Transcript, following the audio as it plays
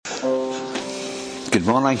Good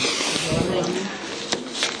morning.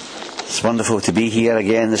 It's wonderful to be here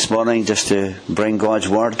again this morning just to bring God's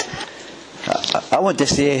Word. I want to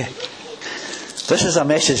say, this is a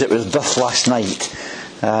message that was birthed last night.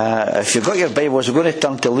 If you've got your Bibles, we're going to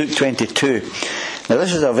turn to Luke 22. Now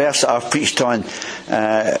this is a verse that I've preached on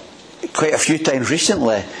quite a few times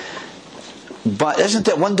recently. But isn't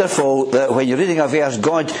it wonderful that when you're reading a verse,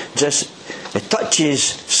 God just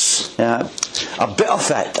touches a bit of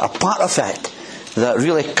it, a part of it, that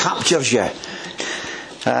really captures you.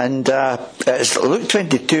 And it's Luke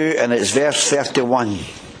 22 and it's verse 31.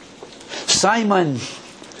 Simon,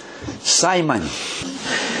 Simon,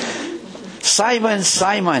 Simon,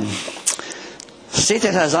 Simon,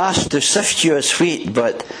 Satan has asked to sift you as wheat,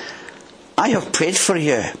 but I have prayed for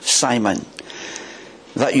you, Simon,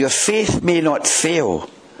 that your faith may not fail.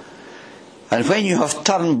 And when you have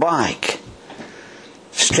turned back,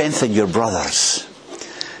 strengthen your brothers.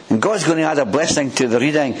 And God's going to add a blessing to the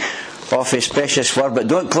reading of His precious Word. But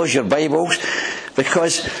don't close your Bibles,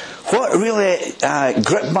 because what really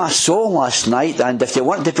gripped my soul last night, and if you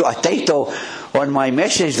want to put a title on my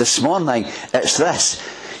message this morning, it's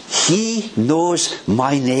this: He knows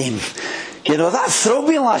my name. You know, that thrilled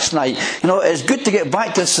me last night. You know, it's good to get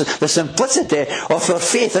back to the simplicity of our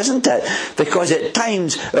faith, isn't it? Because at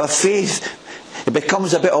times our faith, it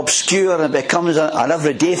becomes a bit obscure and it becomes an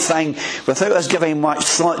everyday thing without us giving much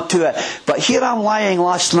thought to it. But here I'm lying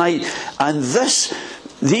last night, and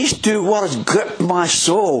these two words gripped my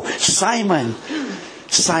soul. Simon,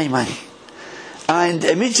 Simon. And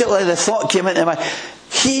immediately the thought came into my,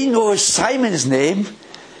 He knows Simon's name,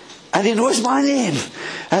 and He knows my name.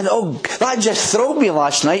 And that just thrilled me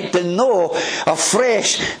last night to know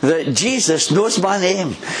afresh that Jesus knows my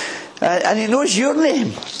name. And He knows your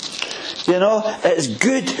name. You know, it's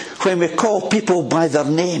good when we call people by their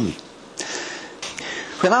name.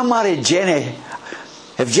 When I married Jenny,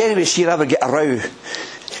 if Jenny was here, I would get a row.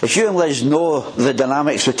 If you and Liz know the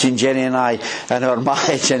dynamics between Jenny and I and our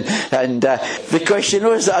marriage, and because she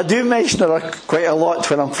knows that I do mention her quite a lot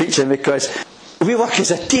when I'm preaching, because we work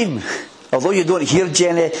as a team. Although you don't hear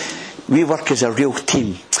Jenny, we work as a real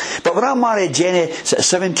team. But when I married Jenny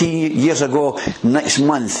 17 years ago next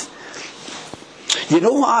month, you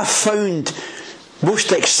know what I found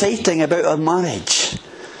most exciting about our marriage?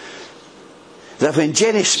 That when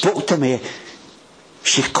Jenny spoke to me,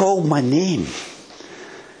 she called my name.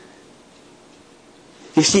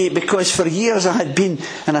 You see, because for years I had been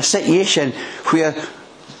in a situation where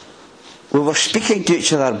we were speaking to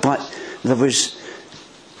each other, but there was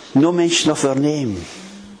no mention of her name.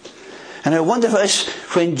 And I wonder if it is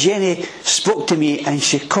when Jenny spoke to me and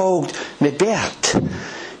she called me Bert.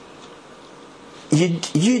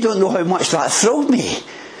 You don't know how much that thrilled me.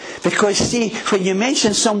 Because see, when you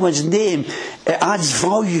mention someone's name, it adds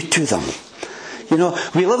value to them. You know,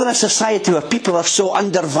 we live in a society where people are so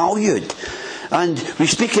undervalued. And we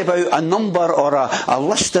speak about a number or a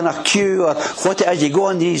list in a queue or what it is. You go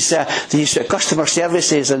on these customer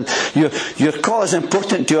services and your call is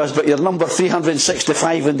important to us, but you're number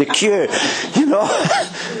 365 in the queue. You know.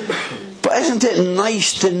 But isn't it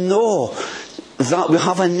nice to know that we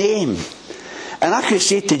have a name? And I could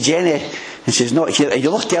say to Jenny, and she's not here, you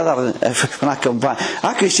look at her when I come back,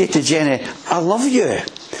 I could say to Jenny, I love you.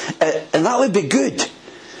 And that would be good.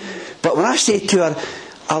 But when I say to her,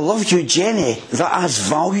 I love you, Jenny, that adds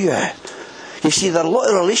value. You see, there are a lot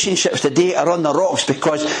of relationships today are on the rocks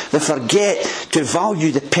because they forget to value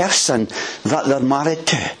the person that they're married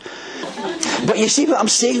to. But you see what I'm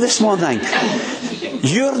saying this morning?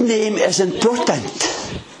 Your name is important.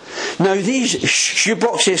 Now these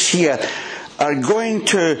shoeboxes here are going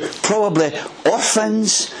to probably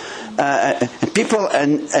orphans, people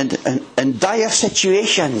in dire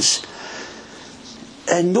situations,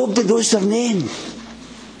 and nobody knows their name.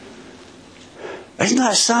 Isn't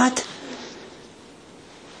that sad?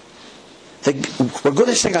 We're going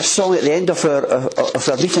to sing a song at the end of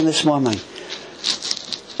our meeting this morning.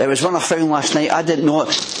 It was one I found last night. I didn't know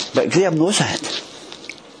it, but Graham knows it.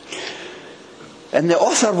 And the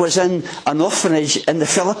author was in an orphanage in the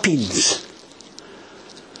Philippines.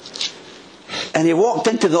 And he walked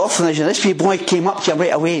into the orphanage, and this wee boy came up to him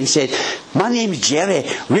right away and said, "My name's Jerry,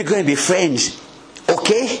 we're going to be friends,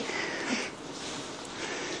 okay?"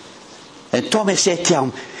 And Tommy said to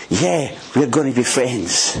him, "Yeah, we're going to be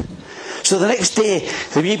friends." So the next day,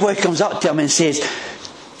 the wee boy comes up to him and says,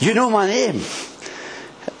 "You know my name?"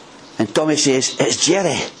 And Tommy says, "It's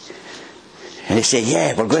Jerry." And he said,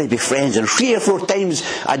 "Yeah, we're going to be friends." And 3 or 4 times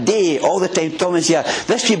a day, all the time Tommy's here,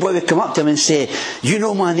 this wee boy would come up to him and say, "You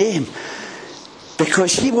know my name?"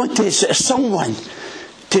 Because he wanted someone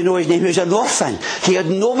to know his name. He was an orphan. He had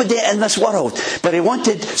nobody in this world, but he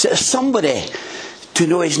wanted somebody to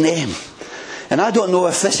know his name. And I don't know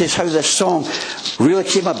if this is how this song really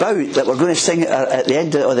came about, that we're going to sing it at the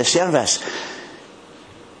end of the service.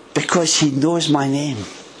 Because he knows my name.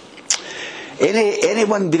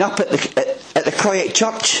 Anyone been up at the Croyett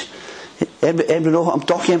Church? Anybody know what I'm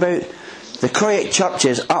talking about? The Croyett Church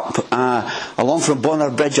is up along from Bonner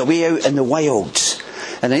Bridge, away out in the wilds.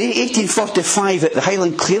 And in 1845, at the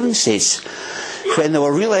Highland clearances, when they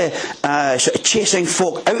were really sort of chasing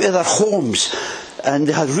folk out of their homes, and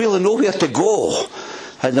they had really nowhere to go,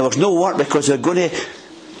 and there was no work because they were going to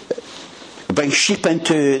bring sheep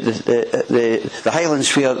into the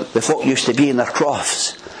Highlands where the folk used to be in their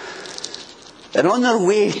crofts. And on their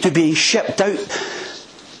way to being shipped out,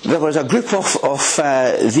 there was a group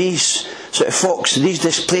of these sort of folks, these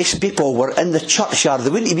displaced people, were in the churchyard. They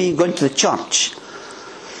wouldn't even going to the church.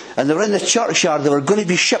 And they were in the churchyard. They were going to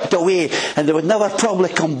be shipped away, and they would never probably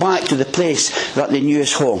come back to the place that they knew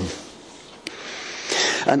as home.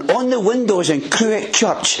 And on the windows in Croyett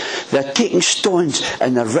Church, they're taking stones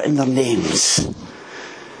and they're written their names.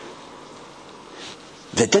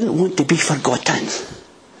 They didn't want to be forgotten.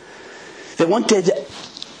 They wanted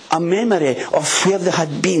a memory of where they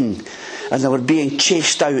had been, and they were being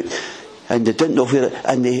chased out, and they didn't know where.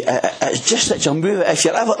 And it's just such a move. If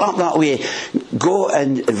you're ever up that way, go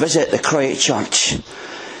and visit the Croyett Church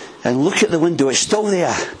and look at the window. It's still there.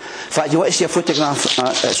 In fact, you want to see a photograph?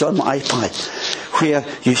 It's on my iPad, where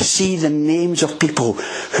you see the names of people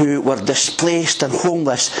who were displaced and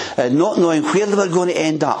homeless, not knowing where they were going to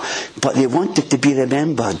end up, but they wanted to be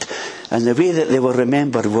remembered. And the way that they were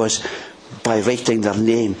remembered was by writing their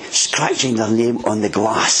name, scratching their name on the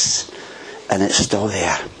glass, and it's still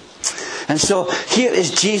there. And so here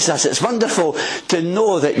is Jesus. It's wonderful to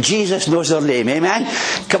know that Jesus knows their name. Amen?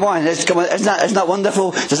 Come on, isn't that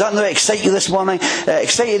wonderful? Does that not excite you this morning?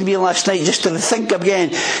 Excited me last night just to think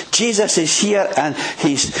again. Jesus is here, and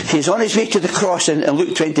he's on his way to the cross in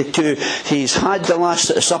Luke 22. He's had the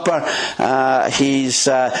Last Supper.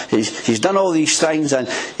 He's done all these things, and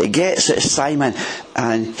he gets at Simon,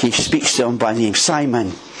 and he speaks to him by name.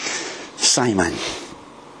 Simon, Simon.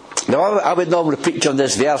 Now, I would normally preach on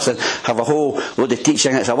this verse and have a whole load of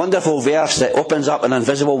teaching. It's a wonderful verse that opens up an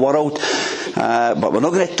invisible world. But we're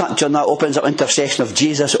not going to touch on that. It opens up intercession of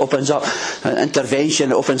Jesus. It opens up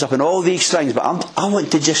intervention. It opens up in all these things. But I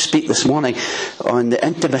want to just speak this morning on the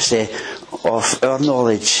intimacy of our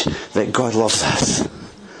knowledge that God loves us.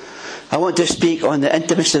 I want to speak on the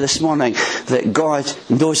intimacy this morning that God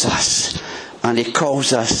knows us and He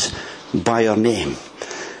calls us by our name.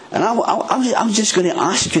 And I'm just going to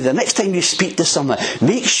ask you, the next time you speak to someone,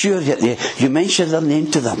 make sure that you mention their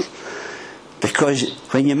name to them. Because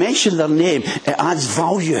when you mention their name, it adds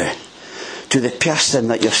value to the person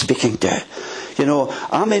that you're speaking to. You know,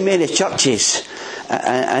 I'm in many churches,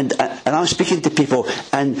 and I'm speaking to people,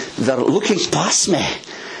 and they're looking past me.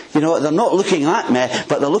 You know, they're not looking at me,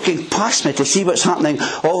 but they're looking past me to see what's happening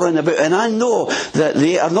all around about. And I know that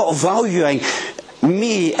they are not valuing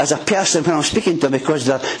me as a person when I'm speaking to them, because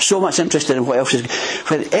they're so much interested in what else is.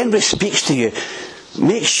 When anybody speaks to you,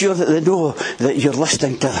 make sure that they know that you're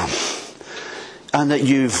listening to them, and that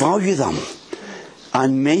you value them,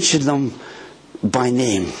 and mention them by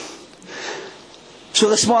name. So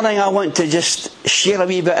this morning I want to just share a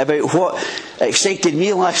wee bit about what excited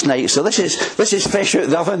me last night. So this is fresh out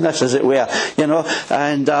the oven, this, as it were, you know.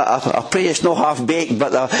 And I pray it's not half baked,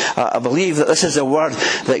 but I believe that this is a word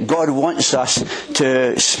that God wants us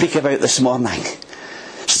to speak about this morning.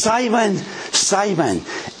 Simon, Simon,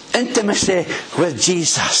 intimacy with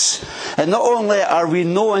Jesus. And not only are we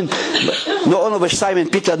known, not only was Simon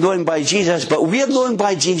Peter known by Jesus, but we're known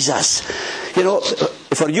by Jesus. You know,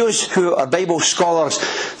 for you who are Bible scholars,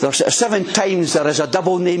 there's 7 times there is a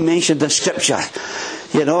double name mentioned in Scripture.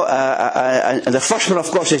 You know, and the first one,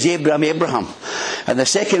 of course, is Abraham. And the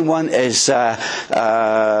second one is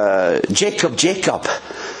Jacob.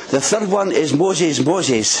 The third one is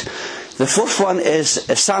Moses. The fourth one is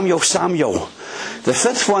Samuel. The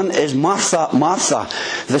fifth one is Martha.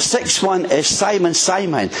 The sixth one is Simon.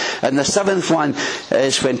 And the seventh one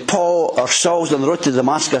is when Paul or Saul's on the road to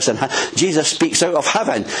Damascus, and Jesus speaks out of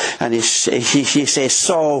heaven, and he says,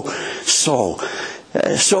 Saul. So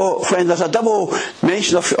when there's a double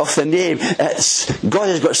mention of the name, God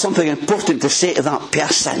has got something important to say to that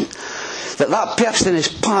person. That person is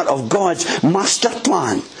part of God's master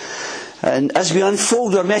plan. And as we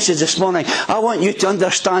unfold our message this morning, I want you to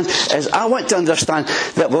understand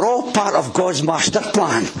that we're all part of God's master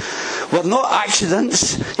plan. We're not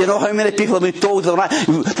accidents. You know how many people have been told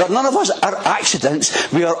that none of us are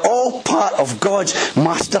accidents. We are all part of God's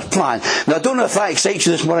master plan. Now I don't know if that excites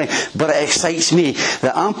you this morning, but it excites me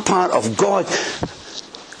that I'm part of God,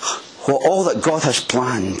 all that God has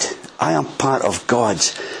planned. I am part of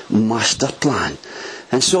God's master plan.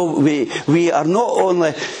 And so we are not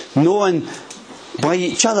only known by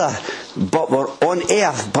each other, but we're on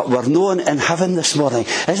earth, but we're known in heaven this morning.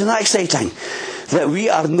 Isn't that exciting? That we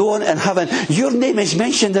are known in heaven. Your name is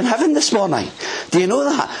mentioned in heaven this morning. Do you know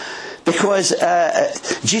that? Because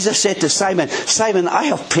Jesus said to Simon, Simon, I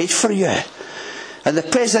have prayed for you. And the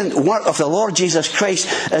present work of the Lord Jesus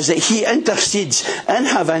Christ is that He intercedes in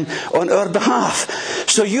heaven on our behalf.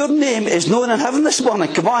 So your name is known in heaven this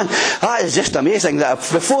morning. Come on. That is just amazing that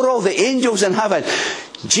before all the angels in heaven,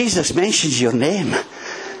 Jesus mentions your name.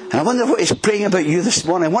 And I wonder what He's praying about you this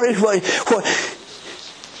morning. What do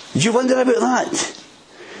you wonder about that?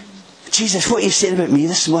 Jesus, what are you saying about me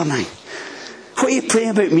this morning? What are you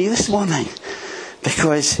praying about me this morning?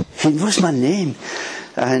 Because He knows my name.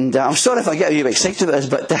 And I'm sorry if I get you excited about this,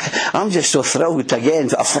 but I'm just so thrilled again,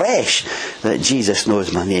 afresh, that Jesus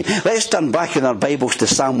knows my name. Let's turn back in our Bibles to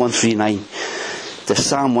Psalm 139. To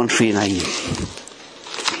Psalm 139.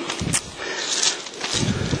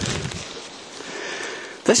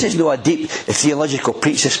 This is not a deep theological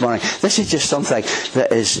preach this morning. This is just something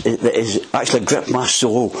that is actually gripped my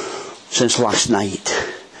soul since last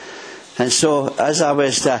night. And so, as I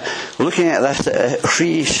was looking at this,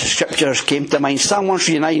 three scriptures came to mind. Psalm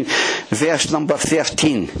 139, verse number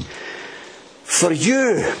 13. For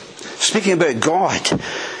you, speaking about God,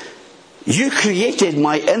 you created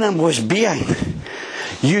my innermost being.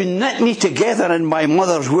 You knit me together in my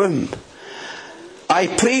mother's womb. I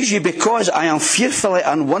praise you because I am fearfully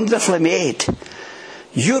and wonderfully made.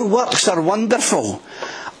 Your works are wonderful.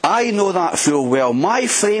 I know that full well. My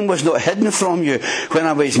frame was not hidden from you when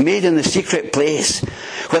I was made in the secret place.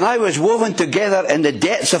 When I was woven together in the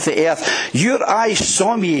depths of the earth, your eyes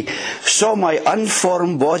saw my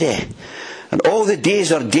unformed body. And all the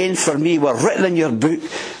days ordained for me were written in your book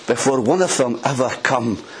before one of them ever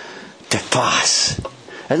come to pass.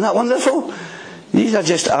 Isn't that wonderful? These are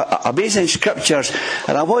just amazing scriptures.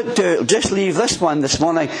 And I want to just leave this one this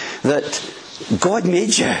morning, that God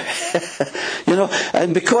made you. You know,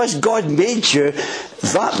 and because God made you,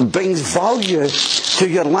 that brings value to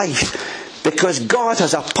your life. Because God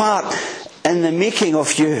has a part in the making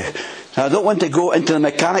of you. Now, I don't want to go into the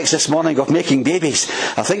mechanics this morning of making babies.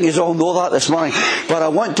 I think you all know that this morning. But I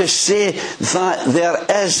want to say that there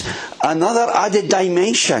is another added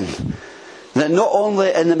dimension. That not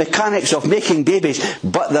only in the mechanics of making babies,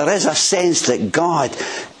 but there is a sense that God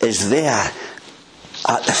is there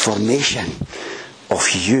at the formation of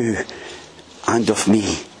you and of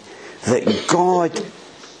me. That God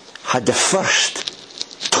had the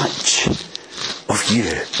first touch of you.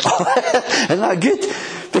 Isn't that good?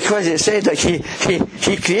 Because it said that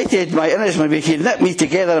he created my innermost being. He knit me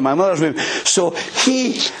together in my mother's womb. So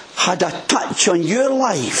He had a touch on your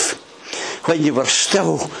life when you were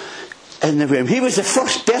still in the womb. He was the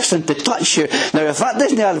first person to touch you. Now, if that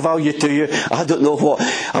doesn't add value to you, I don't know what.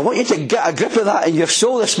 I want you to get a grip of that in your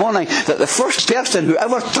soul this morning, that the first person who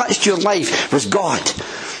ever touched your life was God.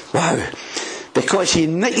 Wow. Because He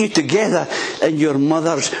knit you together in your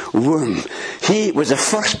mother's womb. He was the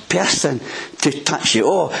first person to touch you.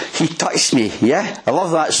 Oh, He touched me. Yeah? I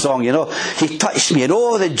love that song, you know. He touched me. And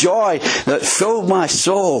oh, the joy that filled my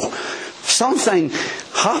soul. Something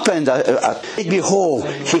happened. Made me whole.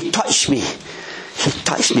 He touched me. He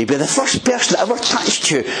touched me. But the first person that ever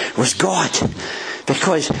touched you was God.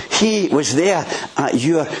 Because He was there at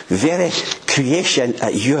your very creation,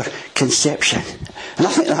 at your conception. And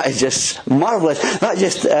I think that is just marvellous. That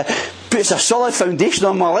just puts a solid foundation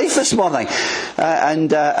on my life this morning.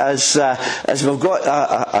 As we've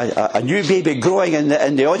got a new baby growing in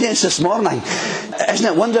the audience this morning, isn't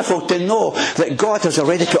it wonderful to know that God has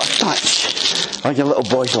already put a touch on your little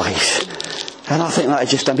boy's life? And I think that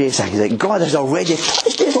is just amazing, that God has already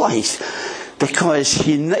touched his life because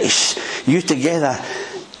He knits you together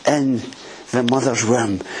in the mother's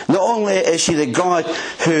womb. Not only is He the God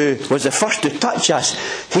who was the first to touch us,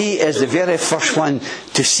 He is the very first one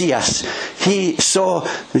to see us. He saw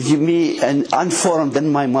me unformed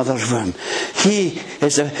in my mother's womb.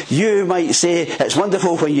 You might say, it's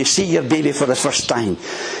wonderful when you see your baby for the first time.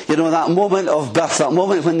 You know, that moment of birth, that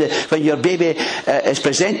moment when your baby is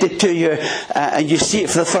presented to you and you see it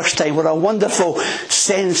for the first time. What a wonderful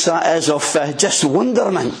sense that is of just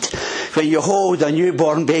wonderment. when you hold a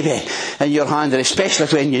newborn baby in your hand, and especially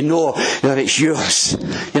when you know that it's yours.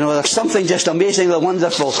 You know, there's something just amazingly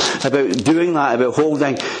wonderful about doing that, about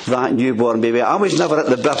holding that newborn baby. I was never at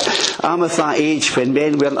the birth. I'm at that age when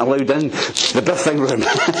men weren't allowed in the birthing room.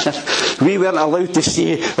 We weren't allowed to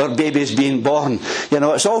see our babies being born. You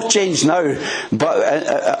know, it's all changed now, but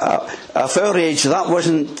at our age, that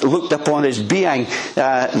wasn't looked upon as being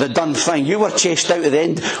the done thing. You were chased out at the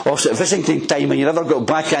end of visiting time, and you never got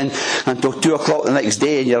back in until 2 o'clock the next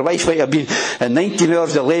day, and your wife might have been in 19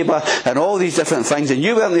 hours of labour and all these different things, and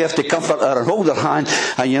you weren't there to comfort her and hold her hand,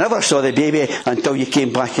 and you never saw the baby until you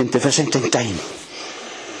came back into visiting time.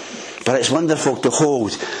 But it's wonderful to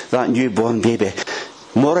hold that newborn baby.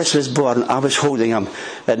 Morris was born, I was holding him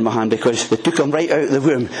in my hand, because they took him right out of the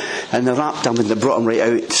womb and they wrapped him and they brought him right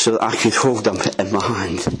out so that I could hold him in my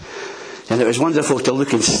hand. And it was wonderful to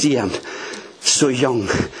look and see him so young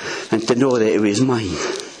and to know that it was mine.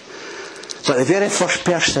 But the very first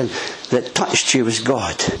person that touched you was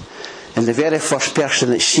God. And the very first person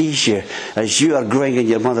that sees you as you are growing in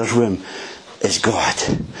your mother's womb is God.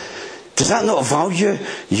 Does that not value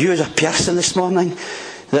you as a person this morning?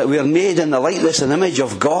 That we are made in the likeness and image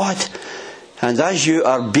of God. And as you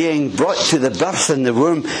are being brought to the birth in the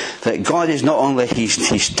womb, that God is not only,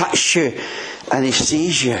 He's touched you and He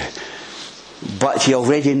sees you, but He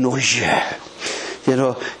already knows you. You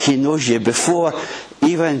know, He knows you before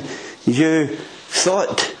even you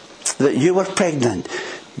thought that you were pregnant.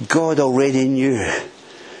 God already knew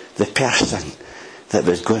the person that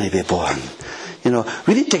was going to be born. You know,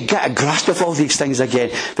 we need to get a grasp of all these things again,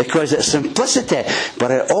 because it's simplicity, but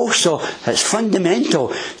it also is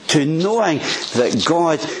fundamental to knowing that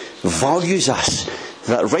God values us.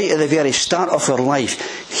 That right at the very start of our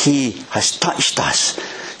life, He has touched us.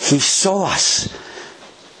 He saw us.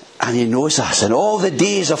 And He knows us. And all the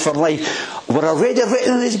days of our life were already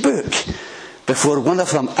written in His book before one of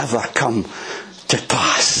them ever come to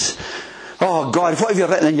pass. Oh God, what have you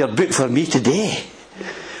written in your book for me today?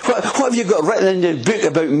 What have you got written in the book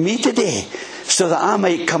about me today, so that I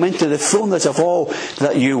might come into the fullness of all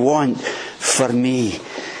that you want for me?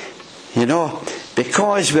 You know,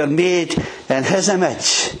 because we're made in His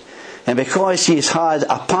image, and because He's had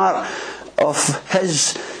a part of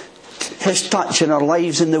His touch in our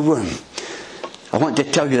lives in the womb, I want to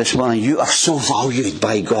tell you this morning, you are so valued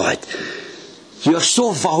by God. You are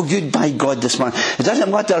so valued by God this morning. It doesn't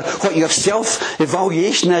matter what your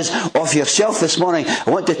self-evaluation is of yourself this morning. I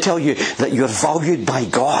want to tell you that you're valued by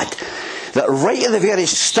God. That right at the very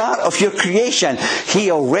start of your creation, He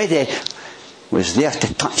already was there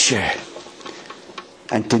to touch you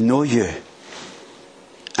and to know you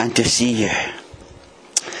and to see you.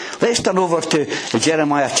 Let's turn over to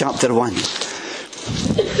Jeremiah chapter 1.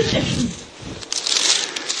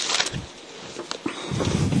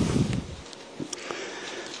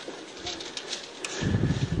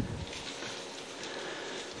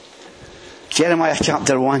 Jeremiah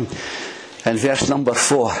chapter 1 and verse number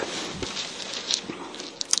 4.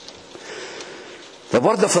 The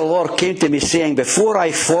word of the Lord came to me saying, before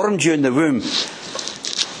I formed you in the womb,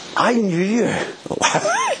 I knew you.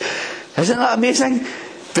 Isn't that amazing?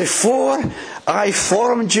 Before I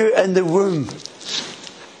formed you in the womb,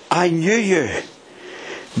 I knew you.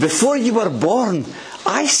 Before you were born,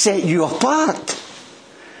 I set you apart.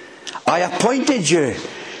 I appointed you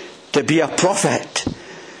to be a prophet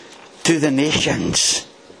to the nations.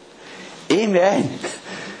 Amen.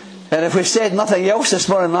 And if we said nothing else this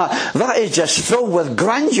morning, that is just filled with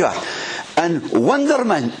grandeur and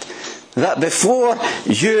wonderment, that before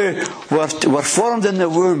you were formed in the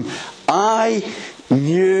womb, I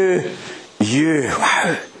knew you.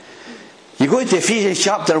 Wow. You go into Ephesians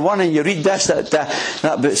chapter 1 and you read this,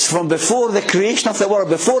 that from before the creation of the world,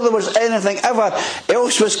 before there was anything ever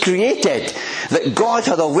else was created, that God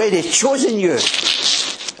had already chosen you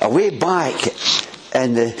away back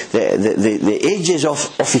in the ages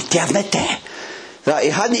of eternity. That He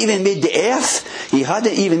hadn't even made the earth, He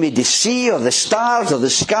hadn't even made the sea or the stars or the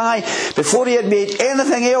sky. Before He had made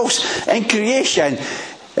anything else in creation,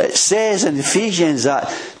 it says in Ephesians that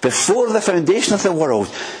before the foundation of the world,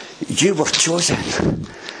 you were chosen.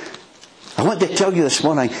 I want to tell you this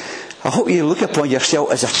morning, I hope you look upon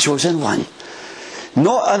yourself as a chosen one.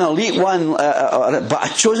 Not an elite one,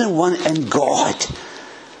 but a chosen one in God.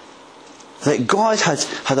 That God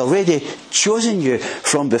had already chosen you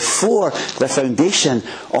from before the foundation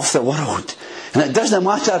of the world. And it doesn't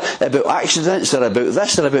matter about accidents or about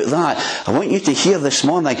this or about that. I want you to hear this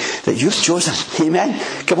morning that you're chosen. Amen?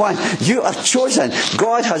 Come on. You are chosen.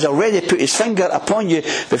 God has already put His finger upon you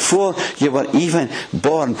before you were even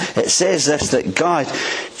born. It says this, that God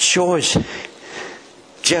chose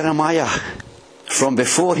Jeremiah, from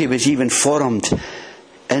before he was even formed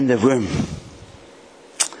in the womb,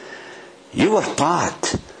 you were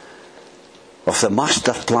part of the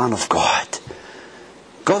master plan of God.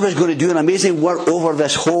 God was going to do an amazing work over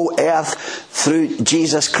this whole earth through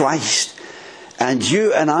Jesus Christ. And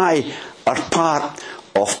you and I are part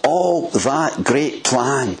of all that great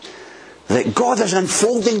plan that God is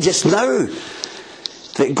unfolding just now.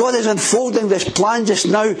 That God is unfolding this plan just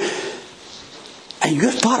now, and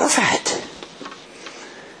you're part of it.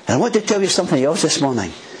 And I want to tell you something else this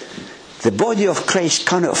morning. The body of Christ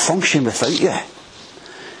cannot function without you.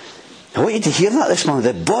 I want you to hear that this morning.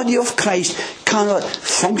 The body of Christ cannot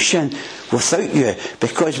function without you,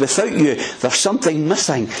 because without you there's something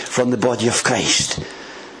missing from the body of Christ.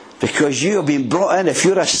 Because you have been brought in, if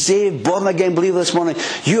you're a saved, born again believer this morning,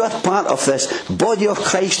 you are part of this body of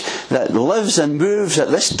Christ that lives and moves at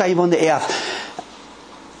this time on the earth.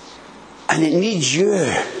 And it needs you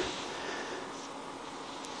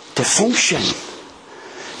to function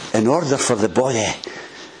in order for the body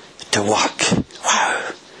to work.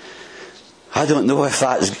 Wow. I don't know if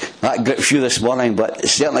that grips you this morning, but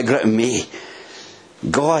it's certainly gripping me.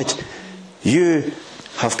 God, you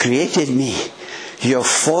have created me. You have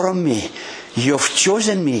formed me. You have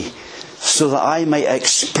chosen me so that I might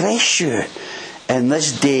express you in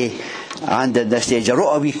this day and in this age. I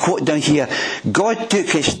wrote a wee quote down here. God took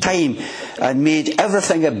his time and made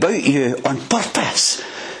everything about you on purpose.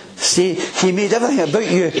 See, he made everything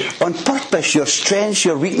about you on purpose. Your strengths,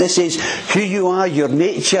 your weaknesses, who you are, your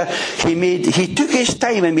nature. He took his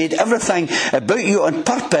time and made everything about you on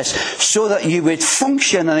purpose so that you would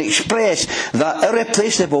function and express that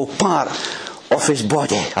irreplaceable part of his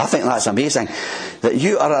body. I think that's amazing. That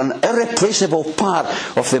you are an irreplaceable part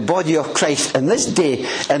of the body of Christ in this day,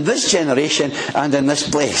 in this generation, and in this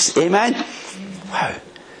place. Amen? Wow.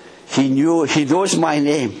 He knows my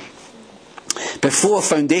name. Before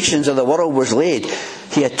foundations of the world was laid,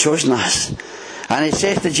 he had chosen us. And he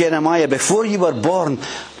says to Jeremiah, before you were born,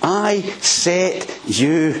 I set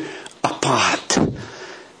you apart.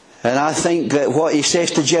 And I think that what he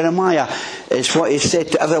says to Jeremiah is what he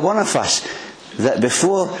said to every one of us. That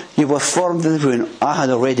before you were formed in the womb, I had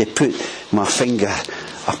already put my finger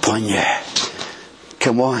upon you.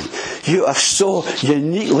 Come on. You are so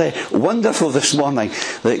uniquely wonderful this morning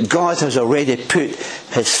that God has already put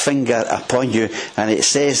his finger upon you. And it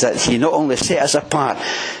says that he not only set us apart,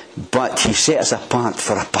 but he set us apart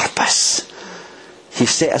for a purpose. He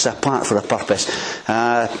set us apart for a purpose.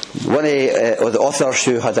 One of the authors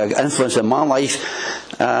who had an influence in my life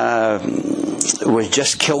was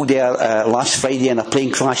just killed there last Friday in a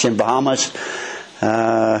plane crash in Bahamas.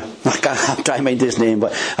 I'm trying to mind his name,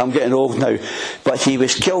 but I'm getting old now. But he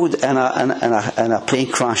was killed in a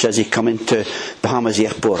plane crash as he come into Bahamas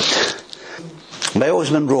airport.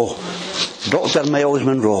 Myles Munroe, Dr. Myles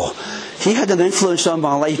Munroe. He had an influence on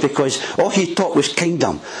my life because all he taught was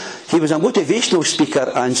kingdom. He was a motivational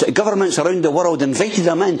speaker, and governments around the world invited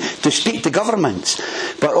him in to speak to governments.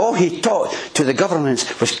 But all he taught to the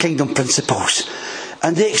governments was kingdom principles.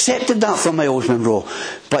 And they accepted that from Myles Munroe.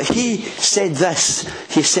 But he said this.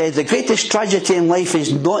 He said, the greatest tragedy in life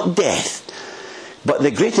is not death. But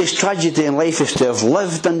the greatest tragedy in life is to have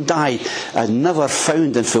lived and died and never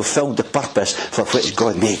found and fulfilled the purpose for which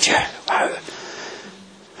God made you. Wow.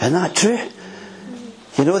 Isn't that true?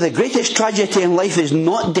 You know, the greatest tragedy in life is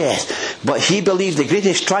not death. But he believed the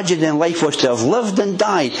greatest tragedy in life was to have lived and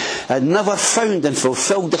died and never found and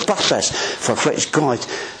fulfilled the purpose for which God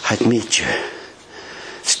had made you.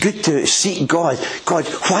 It's good to seek God. God,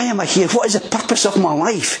 why am I here? What is the purpose of my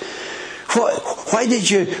life? Why did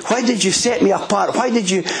you set me apart? Why did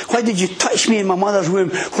you touch me in my mother's womb?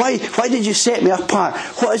 Why did you set me apart?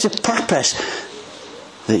 What is the purpose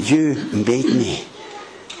that you made me?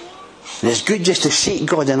 And it's good just to seek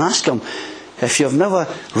God and ask him. If you've never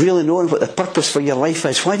really known what the purpose for your life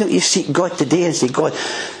is, why don't you seek God today and say, God,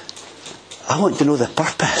 I want to know the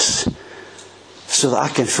purpose so that I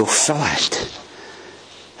can fulfill it.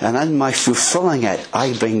 And in my fulfilling it,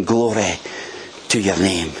 I bring glory to your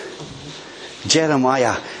name.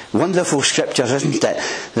 Jeremiah, wonderful scriptures, isn't it?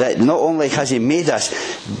 That not only has he made us,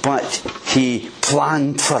 but he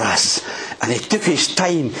planned for us. And he took his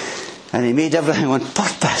time and he made everything on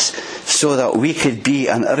purpose so that we could be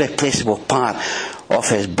an irreplaceable part of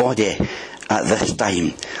his body at this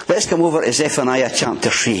time. Let's come over to Zephaniah chapter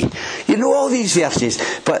 3. You know all these verses,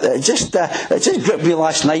 but it just gripped me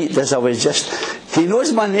last night as I was he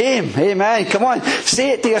knows my name. Amen. Come on, say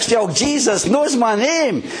it to yourself. Jesus knows my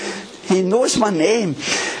name. He knows my name.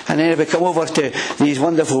 And then if we come over to these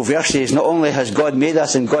wonderful verses, not only has God made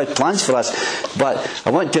us and God plans for us, but I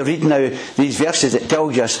want to read now these verses that tell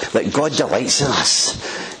us that God delights in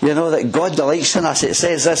us. You know, that God delights in us. It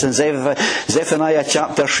says this in Zephaniah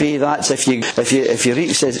chapter 3. That's if you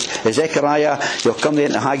read Zechariah, you'll come there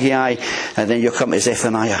into Haggai, and then you'll come to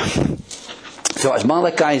Zephaniah. So it's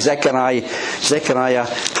Malachi, Zechariah,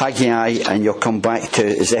 Haggai, and you'll come back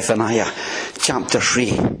to Zephaniah chapter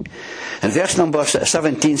 3. And verse number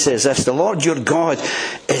 17 says this: the Lord your God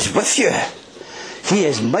is with you. He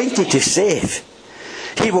is mighty to save.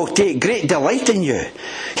 He will take great delight in you.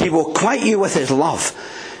 He will quiet you with his love.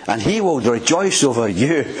 And he will rejoice over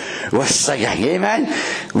you with singing. Amen?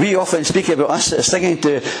 We often speak about us singing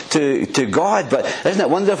to God, but isn't it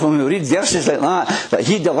wonderful when we read verses like that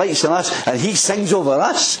he delights in us and he sings over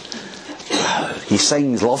us? He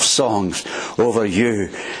sings love songs over you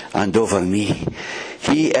and over me.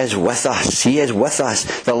 He is with us. He is with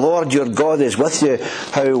us. The Lord your God is with you.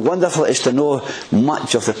 How wonderful it is to know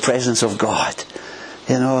much of the presence of God.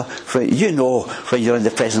 You know when you're in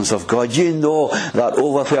the presence of God, you know that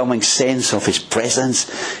overwhelming sense of his presence.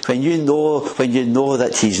 When you know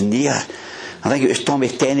that he's near. I think it was Tommy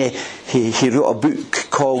Tenney, he wrote a book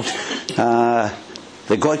called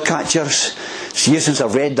The God Catchers. It's years since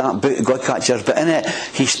I've read that book, God Catchers, but in it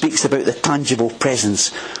he speaks about the tangible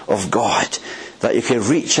presence of God. That you can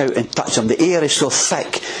reach out and touch him. The air is so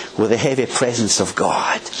thick with the heavy presence of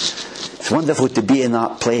God. It's wonderful to be in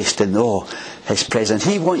that place, to know his presence.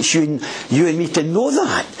 He wants you and me to know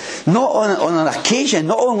that. Not on an occasion,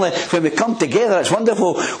 not only when we come together. It's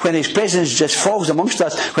wonderful when his presence just falls amongst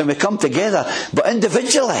us when we come together, but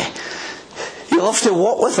individually. He loves to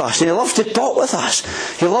walk with us, and he loves to talk with us.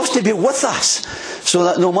 He loves to be with us, so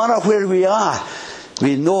that no matter where we are,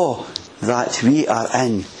 we know that we are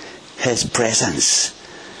in his presence.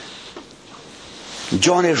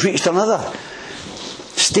 John has reached another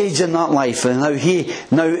stage in that life, and he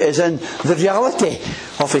now is in the reality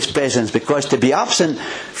of his presence, because to be absent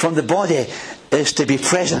from the body is to be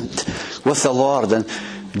present with the Lord. And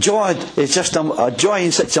John is just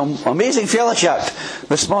enjoying such an amazing fellowship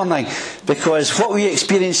this morning, because what we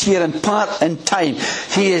experience here in part in time,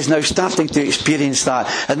 he is now starting to experience that.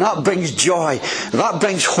 And that brings joy, that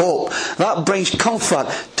brings hope, that brings comfort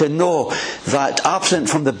to know that absent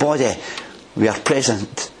from the body, we are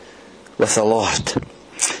present with the Lord.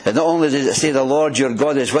 And not only does it say the Lord your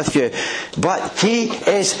God is with you, but he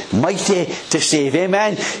is mighty to save.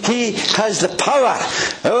 Amen. He has the power.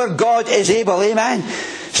 Our God is able. Amen.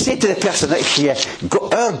 Say to the person next to you,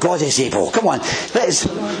 our God is able. Come on, let's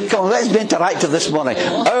be interactive this morning.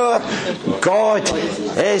 Our God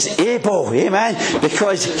is able. Amen.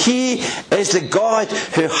 Because he is the God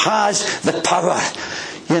who has the power.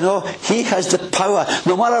 You know, he has the power.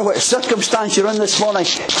 No matter what circumstance you're in this morning,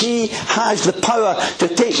 he has the power to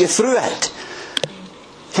take you through it.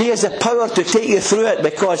 He has the power to take you through it,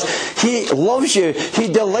 because he loves you. He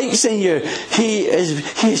delights in you. He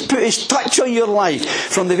has put his touch on your life.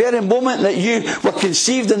 From the very moment that you were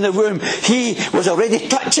conceived in the womb, he was already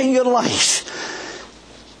touching your life.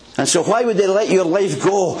 And so why would they let your life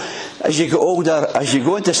go as you get older, as you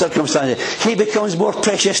go into circumstances? He becomes more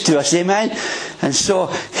precious to us, amen? And so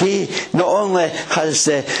he not only has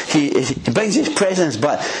he brings his presence,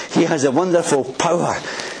 but he has a wonderful power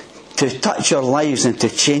to touch our lives and to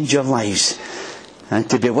change our lives, and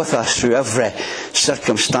to be with us through every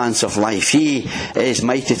circumstance of life. He is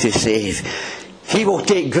mighty to save. He will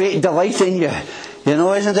take great delight in you. You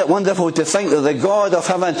know, isn't it wonderful to think that the God of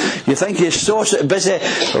heaven, you think he's so busy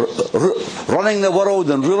running the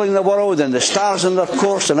world and ruling the world, and the stars in their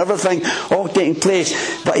course and everything all taking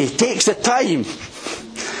place, but he takes the time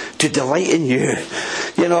to delight in you.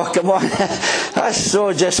 You know, come on. That's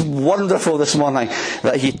so just wonderful this morning,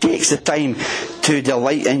 that he takes the time to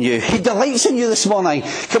delight in you. He delights in you this morning.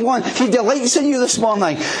 Come on, he delights in you this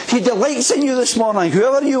morning. He delights in you this morning.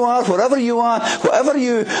 Whoever you are, wherever you are, whatever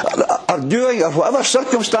you are doing, or whatever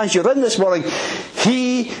circumstance you're in this morning,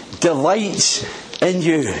 he delights in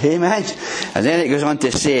you. Amen. And then it goes on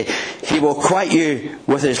to say, he will quiet you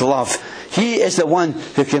with his love. He is the one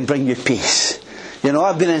who can bring you peace. You know,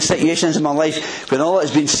 I've been in situations in my life when all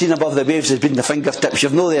that's been seen above the waves has been the fingertips.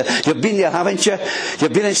 You've been there, haven't you?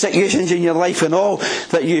 You've been in situations in your life when all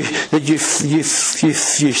that you see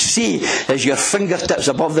is your fingertips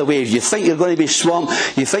above the waves. You think you're going to be swamped.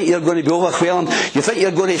 You think you're going to be overwhelmed. You think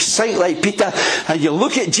you're going to sink like Peter. And you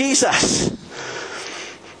look at Jesus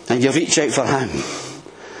and you reach out for him.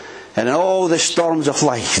 And in all the storms of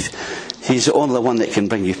life, he's the only one that can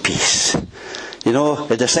bring you peace. You know,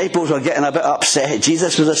 the disciples were getting a bit upset.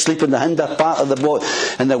 Jesus was asleep in the hinder part of the boat,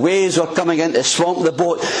 and the waves were coming in to swamp the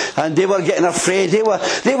boat, and they were getting afraid. They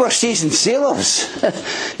were seasoned sailors.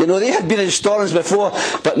 You know, they had been in storms before,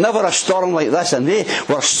 but never a storm like this, and they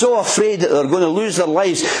were so afraid that they were going to lose their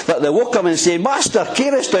lives that they woke up and said, "Master,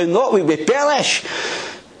 carest thou not, we may perish."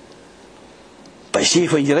 But see,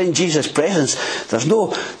 when you're in Jesus' presence, there's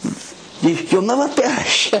no... You'll never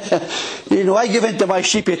perish. You know, I give unto my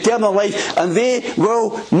sheep eternal life, and they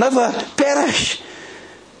will never perish.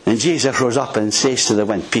 And Jesus rose up and says to the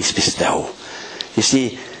wind, "Peace, be still." You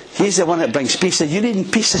see, He's the one that brings peace. Are you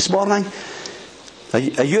needing peace this morning? Are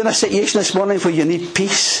you in a situation this morning where you need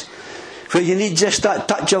peace? Where you need just that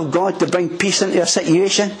touch of God to bring peace into your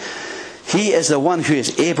situation? He is the one who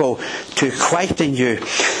is able to quieten you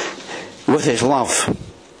with His love.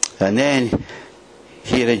 And then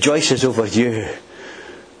He rejoices over you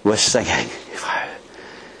with singing.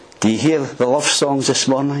 Do you hear the love songs this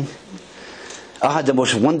morning? I had the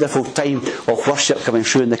most wonderful time of worship coming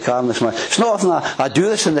through in the car this morning. It's not often I do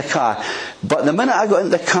this in the car, but the minute I got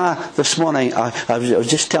into the car this morning, I was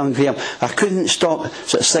just telling Graham, I couldn't stop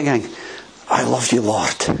singing, "I love you,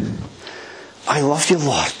 Lord. I love you,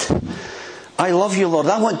 Lord. I love you, Lord.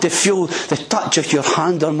 I want to feel the touch of your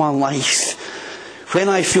hand on my life." When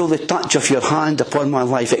I feel the touch of your hand upon my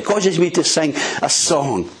life, it causes me to sing a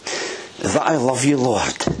song. That I love you,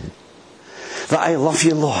 Lord. That I love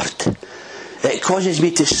you, Lord. It causes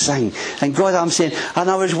me to sing. And God, I'm saying, and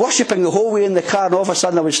I was worshipping the whole way in the car, and all of a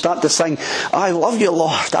sudden I would start to sing, "I love you,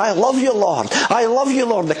 Lord. I love you, Lord. I love you,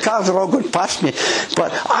 Lord." The cars are all going past me,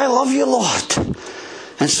 but I love you, Lord.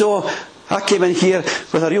 And so I came in here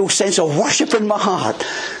with a real sense of worship in my heart,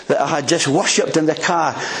 that I had just worshipped in the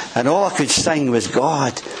car, and all I could sing was,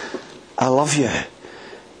 "God, I love you."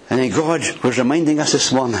 And then God was reminding us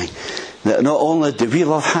this morning that not only do we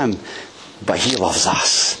love Him, but He loves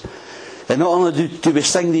us. And not only do we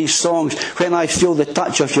sing these songs, when I feel the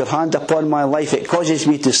touch of your hand upon my life, it causes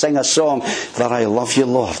me to sing a song, that I love you,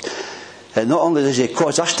 Lord. And not only does it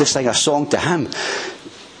cause us to sing a song to Him,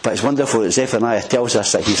 but it's wonderful that Zephaniah tells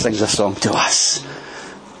us that He sings a song to us.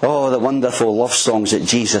 Oh, the wonderful love songs that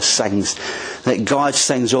Jesus sings, that God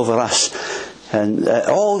sings over us. And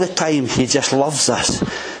all the time He just loves us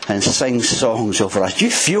and sings songs over us. Do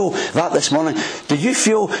you feel that this morning? Do you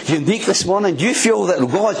feel unique this morning? Do you feel that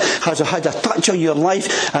God has had a touch on your life?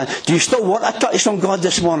 Do you still want a touch from God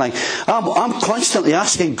this morning? I'm constantly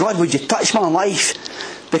asking God, would you touch my life?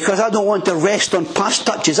 Because I don't want to rest on past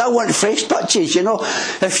touches. I want fresh touches, you know.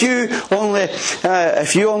 If you only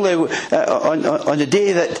on the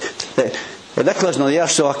day that Nicola's not there,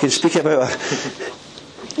 so I can speak about her.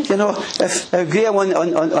 You know, if Graham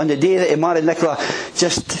on the day that he married Nicola,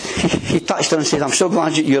 just he touched her and said, "I'm so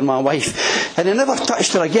glad you're my wife," and he never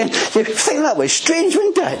touched her again. You'd think that was strange,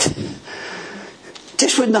 wouldn't it?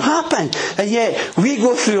 Just wouldn't happen. And yet we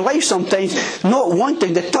go through life sometimes not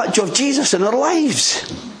wanting the touch of Jesus in our lives.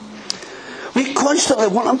 We constantly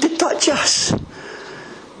want Him to touch us.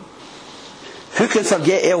 Who can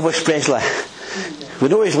forget Elvis Presley? We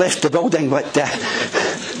know he's left the building, but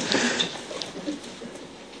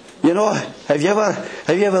you know, have you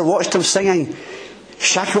ever watched him singing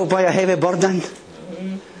 "Shackled by a Heavy Burden"?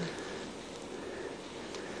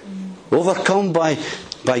 Overcome by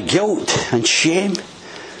guilt and shame.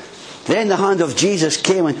 Then the hand of Jesus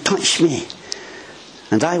came and touched me,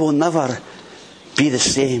 and I will never be the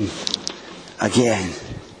same again.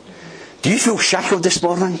 Do you feel shackled this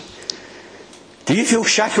morning? Do you feel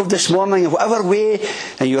shackled this morning in whatever way,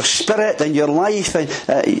 in your spirit, in your life, and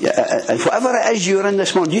whatever it is you're in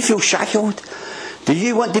this morning? Do you feel shackled? Do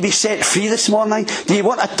you want to be set free this morning? Do you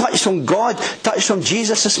want a touch from God, touch from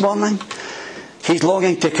Jesus this morning? He's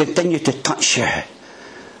longing to continue to touch you.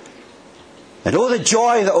 And oh, the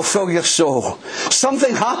joy that will fill your soul.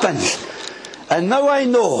 Something happened, and now I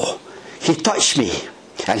know He touched me,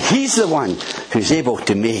 and He's the one who's able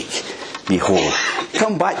to make me whole.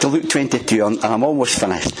 Come back to Luke 22, and I'm almost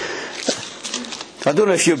finished. I don't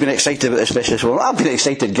know if you've been excited about this message. Well, I've been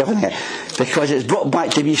excited giving it, because it's brought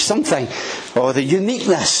back to me something of the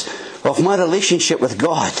uniqueness of my relationship with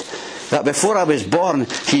God. That before I was born,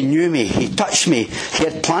 He knew me, He touched me, He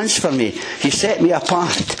had plans for me, He set me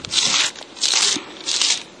apart.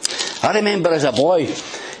 I remember as a boy,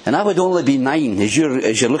 and I would only be 9, as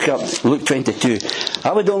you look up Luke 22,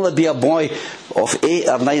 I would only be a boy of 8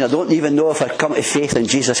 or 9. I don't even know if I'd come to faith in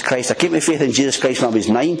Jesus Christ. I came to faith in Jesus Christ when I was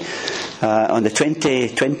 9, on the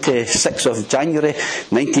 26th of January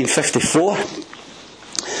 1954.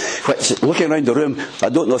 Which, looking around the room, I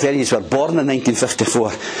don't know if any of us were born in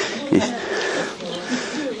 1954.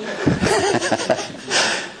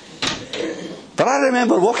 But I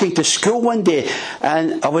remember walking to school one day,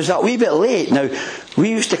 and I was a wee bit late. Now, we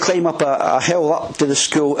used to climb up a hill up to the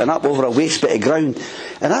school and up over a waste bit of ground.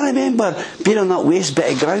 And I remember being on that waste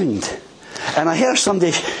bit of ground, and I heard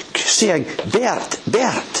somebody saying, "Bert,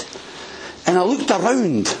 Bert." And I looked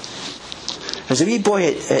around as a wee boy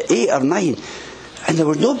at 8 or 9, and there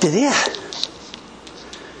was nobody there.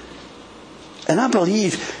 And I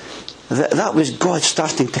believe that was God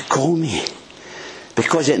starting to call me.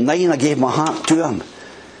 Because at 9 I gave my heart to Him.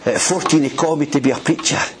 At 14 He called me to be a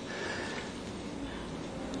preacher.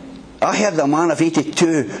 I heard a man of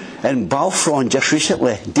 82 in Balfron just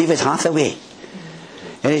recently, David Hathaway.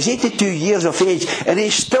 And he's 82 years of age, and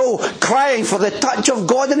he's still crying for the touch of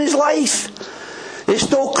God in his life. He's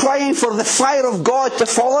still crying for the fire of God to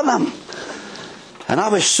fall on him. And I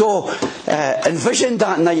was so envisioned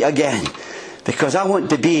that night again. Because I want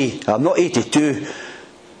to be, I'm not 82,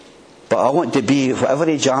 but I want to be, whatever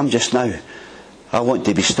age I am just now, I want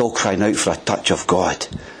to be still crying out for a touch of God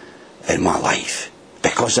in my life.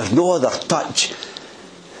 Because there's no other touch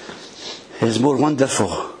is more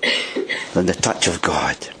wonderful than the touch of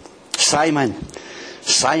God. Simon,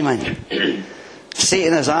 Simon,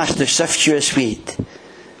 Satan has asked to sift you as wheat,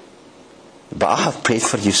 but I have prayed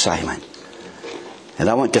for you, Simon. And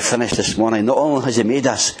I want to finish this morning. Not only has He made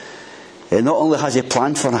us, and not only has He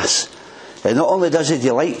planned for us, and not only does He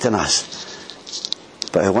delight in us,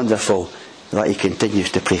 but how wonderful that He continues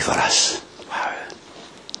to pray for us. Wow.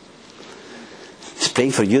 He's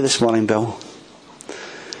praying for you this morning, Bill.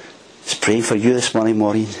 He's praying for you this morning,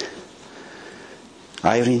 Maureen.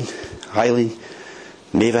 Irene, Eileen,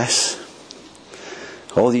 Mavis.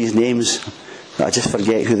 All these names that I just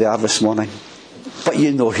forget who they are this morning. But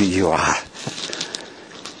you know who you are.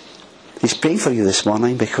 He's praying for you this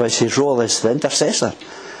morning because His role is the intercessor.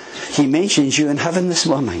 He mentions you in heaven this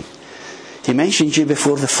morning. He mentions you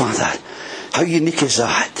before the Father. How unique is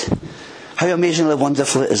that? How amazingly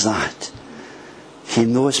wonderful is that? He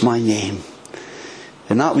knows my name.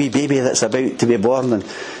 And that wee baby that's about to be born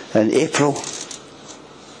in April,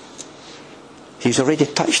 He's already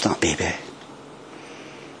touched that baby.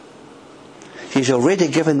 He's already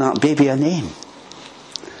given that baby a name.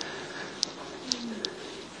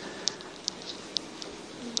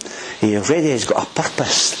 He already has got a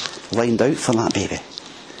purpose lined out for that baby.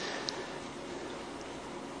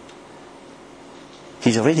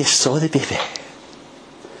 He's already saw the baby.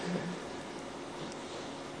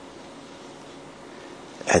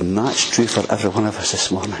 And that's true for every one of us this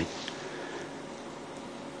morning.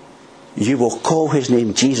 You will call His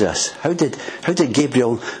name Jesus. How did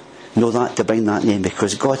Gabriel know that to bring that name?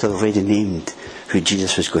 Because God had already named who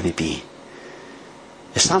Jesus was going to be.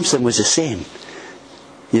 Samson was the same.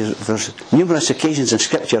 There's numerous occasions in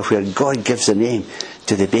Scripture where God gives a name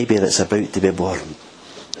to the baby that's about to be born.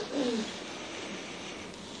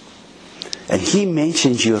 And He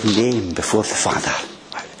mentions your name before the Father.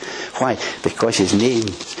 Why? Because His name,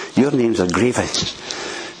 your names are graven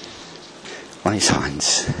on His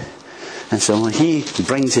hands. And so when He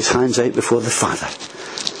brings His hands out before the Father,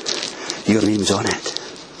 your name's on it.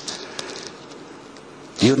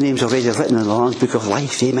 Your name's already written in the Lamb's Book of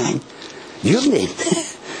Life. Amen. Your name.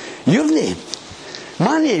 Your name.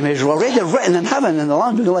 My name is already written in heaven in the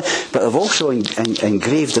Lamb's Book of Life, but I've also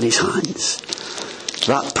engraved in His hands.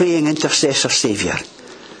 That praying intercessor Saviour.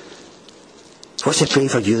 What's He praying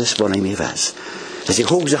for you this morning, Mavis? As He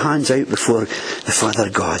holds the hands out before the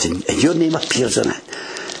Father God, and your name appears in it.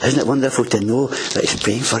 Isn't it wonderful to know that He's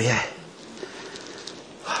praying for you?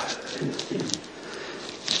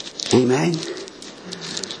 Amen.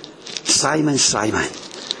 Simon, Simon.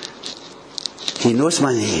 He knows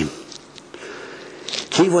my name.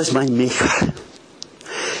 He was my maker.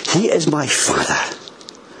 He is my Father.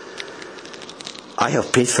 I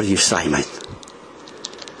have prayed for you, Simon,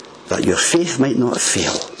 that your faith might not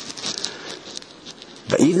fail.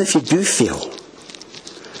 But even if you do fail,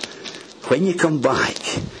 when you come back,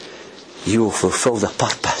 you will fulfill the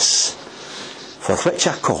purpose for which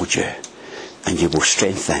I called you, and you will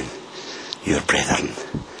strengthen your brethren.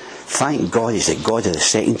 Thank God He's the God of the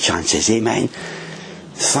second chances. Amen.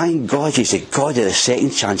 Thank God He's the God of the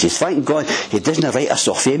second chances. Thank God He doesn't write us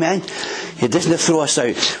off. Amen. He doesn't throw us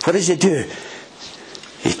out. What does He do?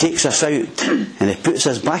 He takes us out and He puts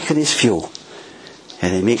us back in His fuel,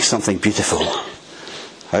 and He makes something beautiful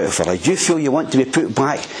out of it. Do you feel you want to be put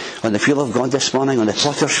back on the wheel of God this morning, on the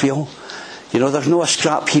potter's wheel? You know, there's no a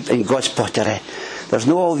scrap heap in God's pottery. There's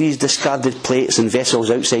no all these discarded plates and vessels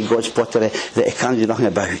outside God's pottery that He can't do nothing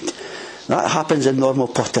about. That happens in normal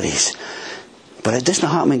potteries. But it doesn't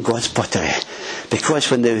happen in God's pottery. Because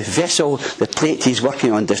when the vessel, the plate He's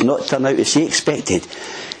working on does not turn out as He expected,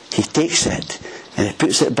 He takes it and he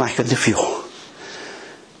puts it back on the wheel.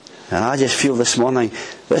 And I just feel this morning,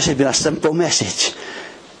 this has been a simple message,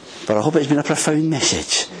 but I hope it's been a profound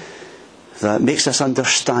message that makes us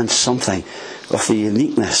understand something of the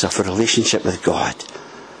uniqueness of a relationship with God.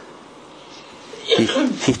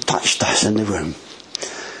 He touched us in the womb.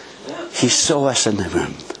 He saw us in the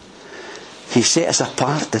womb. He set us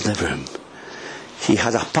apart in the womb. He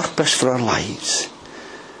had a purpose for our lives.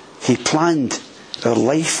 He planned our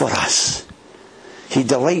life for us. He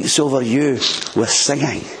delights over you with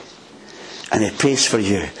singing. And he prays for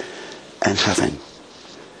you in heaven.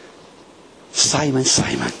 Simon,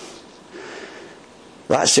 Simon.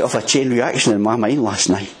 That set off a chain reaction in my mind last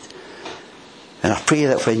night. And I pray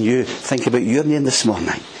that when you think about your name this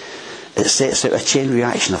morning, it sets out a chain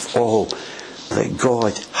reaction of all that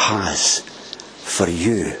God has for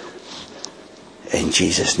you. In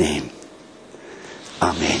Jesus' name.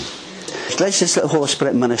 Amen. Let's just let the Holy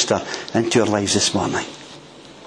Spirit minister into your lives this morning.